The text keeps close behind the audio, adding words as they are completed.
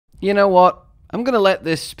You know what? I'm gonna let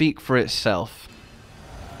this speak for itself.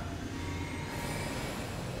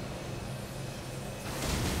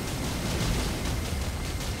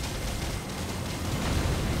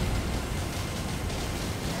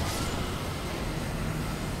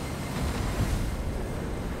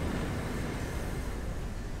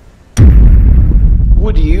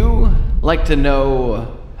 Would you like to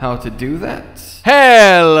know how to do that?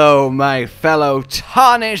 Hello, my fellow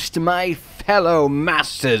tarnished, my fellow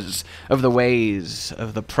masters of the ways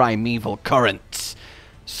of the primeval current.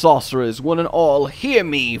 Sorcerers, one and all, hear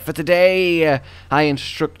me, for today I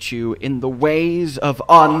instruct you in the ways of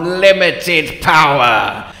unlimited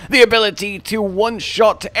power. The ability to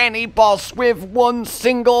one-shot any boss with one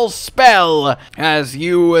single spell, as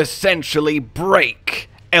you essentially break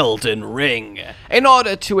Elden Ring. In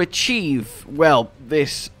order to achieve, well,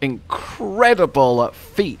 this incredible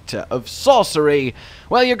feat of sorcery,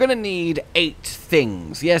 well, you're gonna need 8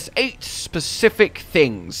 things. Yes, 8 specific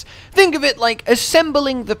things. Think of it like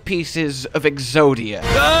assembling the pieces of Exodia.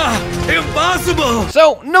 Ah! Impossible!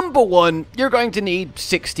 So, number 1, you're going to need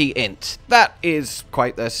 60 int. That is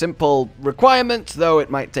quite a simple requirement, though it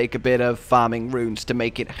might take a bit of farming runes to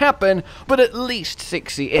make it happen, but at least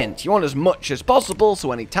 60 int. You want as much as possible,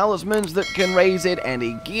 so any talismans that can raise it,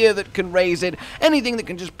 any gear that can raise it, anything that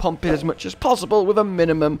can just pump it as much as possible with a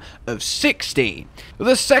minimum of 60.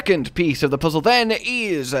 The second piece of the puzzle then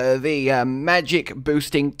is the magic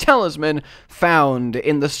boosting talisman found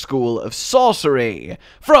in the School of Sorcery.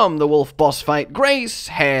 From the wolf boss fight Grace,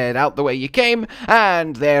 head out the way you came,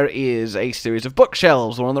 and there is a series of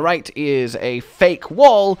bookshelves. The one on the right is a fake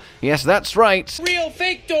wall. Yes, that's right. Real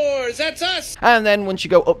fake doors, that's us! And then once you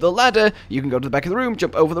go up the ladder, you can go to the back of the room,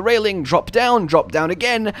 jump over the railing, drop down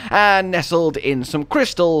again, and nestled in some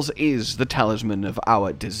crystals is the talisman of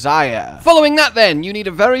our desire. Following that then, you need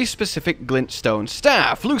a very specific glintstone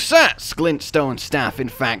staff. Lusats glintstone staff, in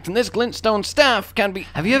fact. And this glintstone staff can be...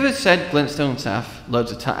 Have you ever said glintstone staff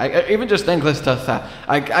loads of times? Even just then glintstone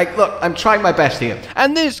staff. Look, I'm trying my best here.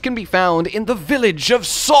 And this can be found in the village of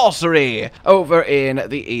Sorcery, over in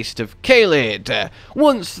the east of Caelid.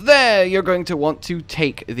 Once there, you're going to want to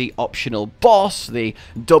take the optional boss, the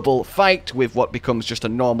double fight with what becomes just a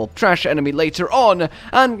normal trash enemy later on,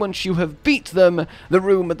 and once you have beat them, the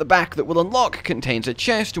room at the back that will unlock contains a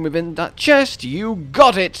chest, and within that chest, you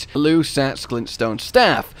got it, Lusat's Glintstone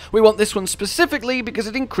Staff. We want this one specifically because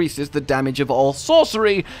it increases the damage of all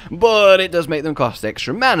sorcery, but it does make them cost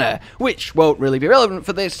extra mana, which won't really be relevant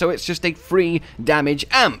for this, so it's just a free damage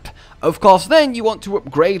amp. Of course, then you want to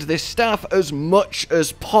upgrade this staff as much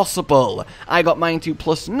as possible. I got mine to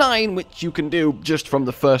 +9, which you can do just from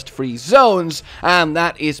the first 3 zones, and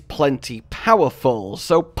that is plenty powerful,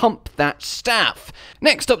 so pump that staff.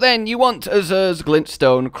 Next up then, you want Azur's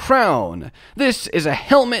Glintstone Crown. This is a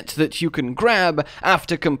helmet that you can grab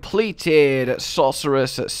after completed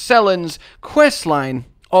Sorceress Sellen's questline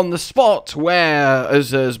on the spot where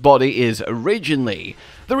Azur's body is originally.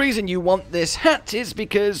 The reason you want this hat is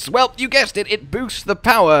because, well, you guessed it, it boosts the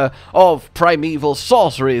power of primeval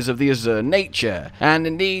sorceries of the Azur nature. And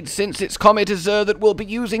indeed, since it's Comet Azur that we'll be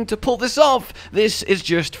using to pull this off, this is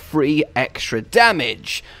just free extra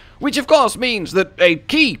damage. Which of course means that a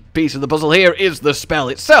key piece of the puzzle here is the spell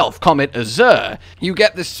itself, Comet Azur. You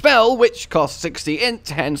get this spell, which costs 60 int,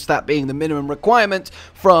 hence that being the minimum requirement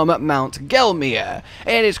from Mount Gelmir.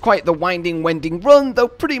 It is quite the winding run, though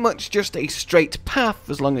pretty much just a straight path,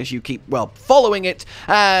 as long as you keep, well, following it,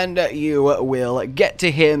 and you will get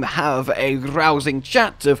to him, have a rousing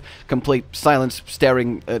chat of complete silence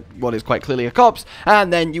staring at what is quite clearly a corpse,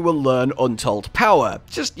 and then you will learn Untold Power.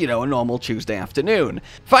 Just, you know, a normal Tuesday afternoon.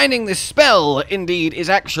 Finding this spell, indeed, is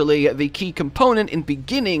actually the key component in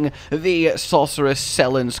beginning the Sorceress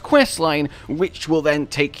Sellen's questline, which will then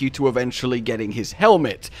take you to eventually getting his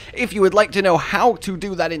helmet. If you would like to know how to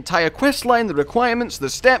do that entire questline, the requirements, the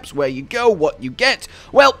steps, where you go, what you get,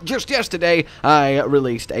 well, just yesterday I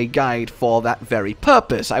released a guide for that very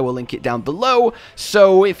purpose. I will link it down below,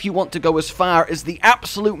 so if you want to go as far as the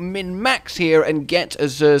absolute min-max here and get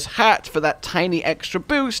Azur's hat for that tiny extra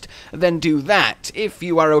boost, then do that. If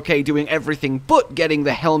you are okay doing everything but getting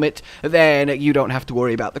the helmet, then you don't have to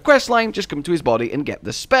worry about the questline, just come to his body and get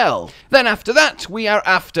the spell. Then after that, we are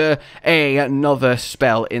after another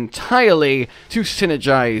spell entirely to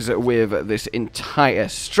synergize with this entire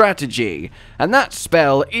strategy. and that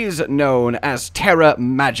spell is known as Terra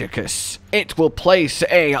Magicus. It will place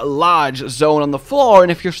a large zone on the floor,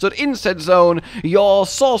 and if you're stood in said zone, your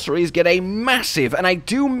sorceries get a massive, and I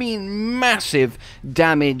do mean massive,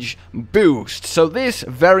 damage boost. So this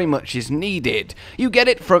very much is needed. You get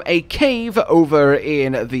it from a cave over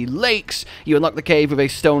in the lakes. You unlock the cave with a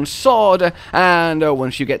stone sword, and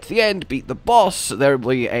once you get to the end, beat the boss, there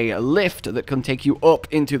will be a lift that can take you up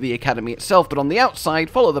into the academy itself, but on the outside,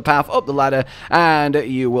 follow the path up the ladder, and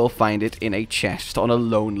you will find it in a chest on a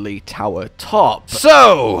lonely tower top.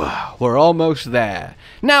 So, we're almost there.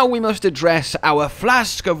 Now we must address our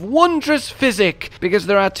flask of wondrous physic, because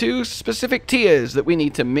there are two specific tiers that we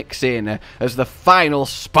need to mix in as the final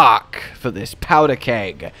spark for this powder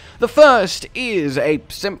keg. The first is a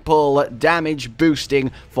simple damage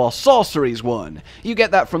boosting for sorceries one. You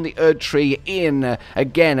get that from the Erd tree in,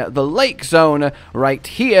 again, the lake zone right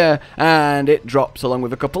here, and it drops along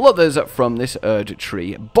with a couple others from this Erd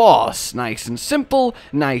tree boss. Nice and simple,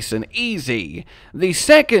 nice and easy. The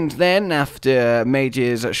second then, after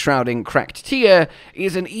Mage's Shrouding Cracked tier,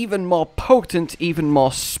 is an even more potent, even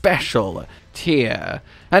more special tier.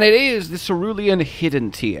 And it is the Cerulean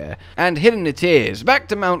Hidden tier. And hidden it is, back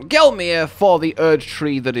to Mount Gelmir for the Erd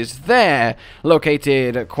tree that is there,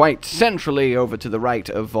 located quite centrally over to the right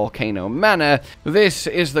of Volcano Manor. This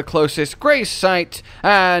is the closest grace site,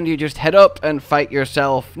 and you just head up and fight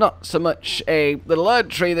yourself, not so much a little Erd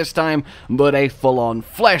tree this time, but a full-on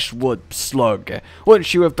fleshwood slug.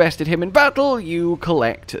 Once you have bested him in battle, you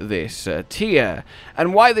collect this tier.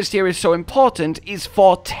 And why this tier is so important is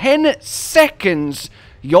for 10 seconds,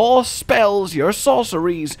 your spells, your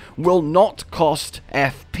sorceries, will not cost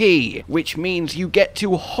FP, which means you get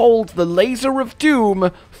to hold the Laser of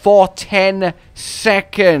Doom for 10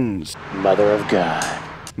 seconds. Mother of God.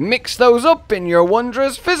 Mix those up in your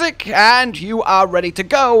wondrous physic, and you are ready to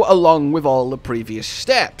go along with all the previous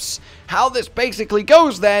steps. How this basically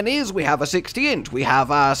goes then is we have a 60-inch, we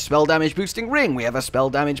have a spell damage boosting ring, we have a spell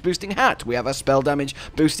damage boosting hat, we have a spell damage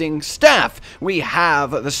boosting staff, we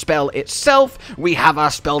have the spell itself, we have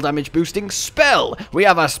our spell damage boosting spell, we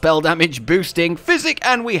have our spell damage boosting physic,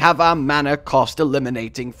 and we have our mana cost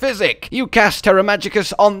eliminating physic. You cast Terra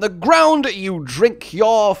Magicus on the ground, you drink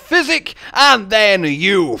your physic, and then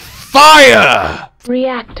you fire!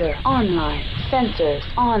 Reactor online. Sensors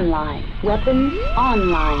online. Weapons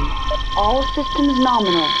online. All systems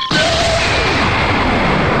nominal.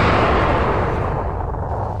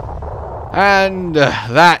 And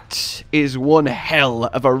that is one hell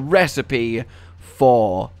of a recipe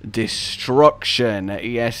for destruction.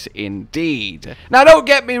 Yes, indeed. Now, don't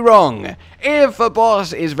get me wrong. If a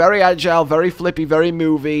boss is very agile, very flippy, very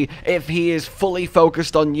movie, if he is fully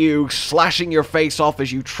focused on you, slashing your face off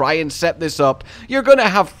as you try and set this up, you're gonna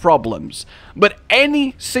have problems. But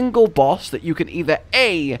any single boss that you can either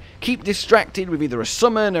A, keep distracted with either a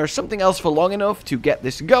summon or something else for long enough to get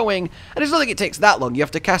this going, and it's not like it takes that long, you have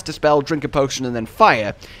to cast a spell, drink a potion, and then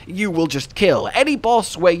fire, you will just kill. Any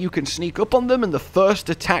boss where you can sneak up on them and the first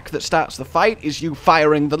attack that starts the fight is you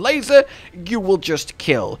firing the laser, you will just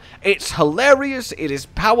kill. It's hilarious, it is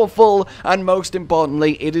powerful, and most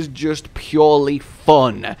importantly, it is just purely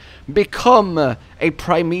fun. Become a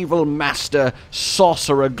primeval master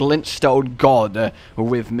sorcerer glintstone god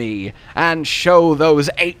with me, and show those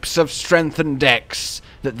apes of strength and dex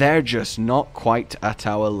that they're just not quite at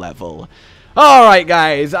our level. Alright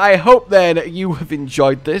guys, I hope then you have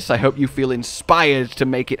enjoyed this. I hope you feel inspired to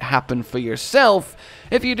make it happen for yourself.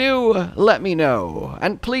 If you do, let me know.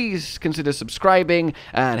 And please consider subscribing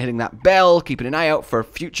and hitting that bell, keeping an eye out for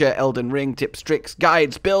future Elden Ring tips, tricks,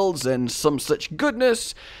 guides, builds, and some such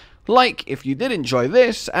goodness. Like if you did enjoy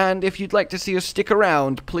this, and if you'd like to see us stick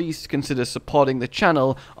around, please consider supporting the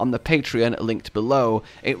channel on the Patreon linked below.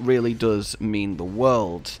 It really does mean the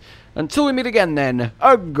world. Until we meet again then,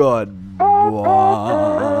 a goodbye.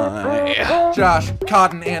 Josh,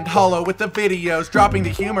 Cotton, and Hollow with the videos, dropping the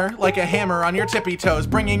humor like a hammer on your tippy toes,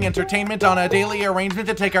 bringing entertainment on a daily arrangement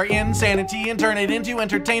to take our insanity and turn it into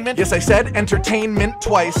entertainment. Yes, I said entertainment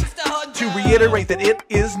twice, to reiterate that it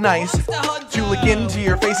is nice to look into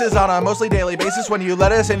your faces on a mostly daily basis when you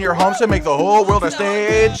let us in your homes to make the whole world a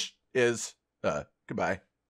stage. Goodbye.